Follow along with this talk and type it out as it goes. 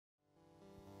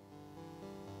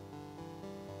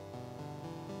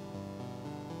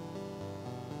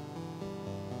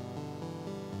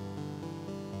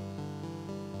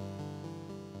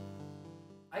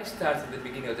I started at the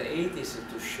beginning of the 80s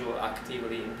to show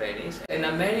actively in Venice. An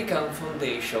American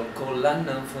foundation called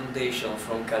London Foundation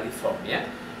from California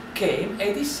came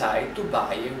and decided to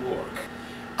buy a work.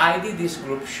 I did this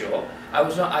group show. I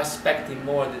was not expecting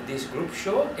more than this group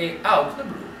show, and out of the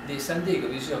blue, the San Diego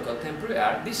Museum of Contemporary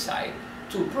Art decided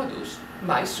to produce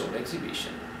my solo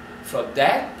exhibition. From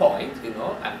that point,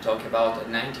 I'm talking about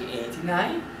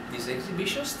 1989, this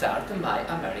exhibition started my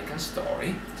American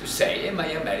story, to say, my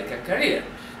American career.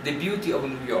 The beauty of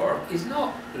New York is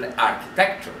not the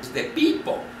architecture, it's the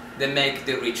people that make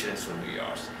the richness of New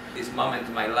York. This moment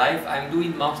in my life, I'm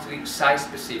doing mostly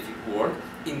site-specific work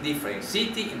in different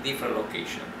cities, in different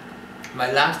locations.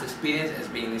 My last experience has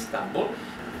been in Istanbul,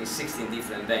 in 16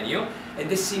 different venues, and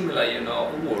the similar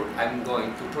work I'm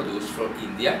going to produce for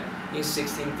India in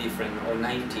 16 different or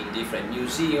 19 different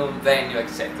museums, venues,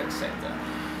 etc., etc.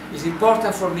 It's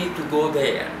important for me to go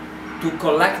there, to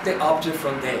collect the object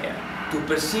from there, to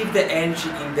perceive the energy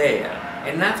in there,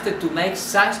 and after to make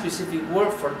site-specific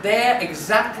work for there,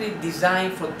 exactly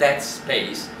designed for that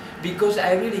space, because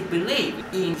I really believe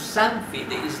in something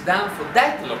that is done for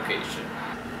that location.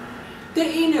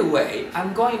 Then in a way,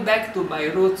 I'm going back to my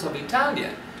roots of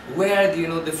Italian, where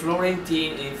the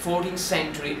Florentine in 14th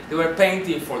century, they were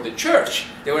painting for the church,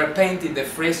 they were painting the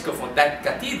fresco for that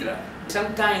cathedral.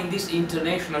 Sometimes in this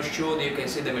international show you can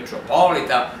see the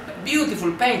Metropolitan,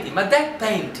 beautiful painting, but that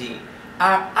painting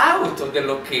are out of the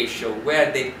location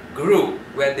where they grew,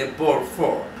 where they bore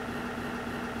for.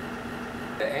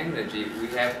 The energy, we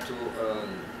have to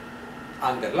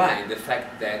underline the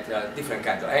fact that different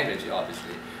kinds of energy,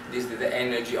 obviously. This is the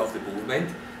energy of the movement,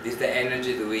 this is the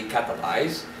energy that we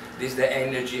catalyze, this is the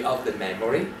energy of the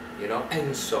memory,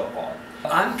 and so on.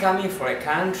 I'm coming from a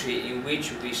country in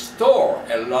which we store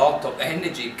a lot of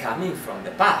energy coming from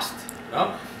the past.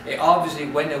 And obviously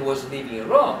when I was living in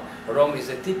Rome, Rome is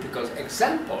a typical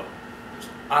example,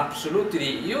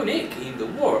 absolutely unique in the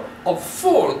world, of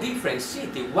 4 different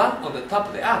cities, one on the top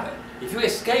of the other. If you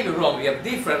escape Rome, you have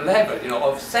different levels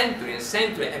of century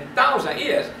and 1,000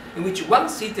 years in which one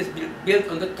city is built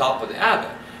on the top of the other.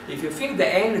 If you think the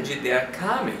energy they are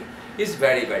coming is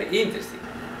very, very interesting.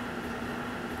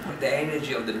 The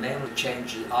energy of the memory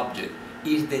changing object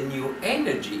is the new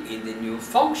energy in the new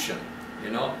function,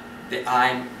 that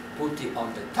I'm putting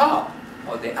on the top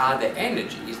of the other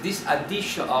energy. Is this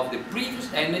addition of the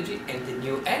previous energy and the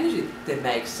new energy that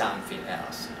makes something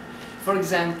else. For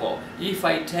example, if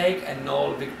I take an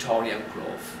old Victorian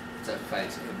cloth,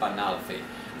 that's a banal thing,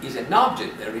 is an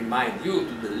object that reminds you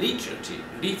to the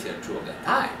literature of the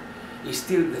time. It's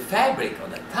still the fabric of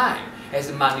the time,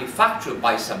 as manufactured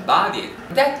by somebody.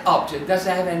 That object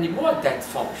doesn't have any more that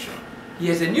function. He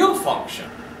has a new function.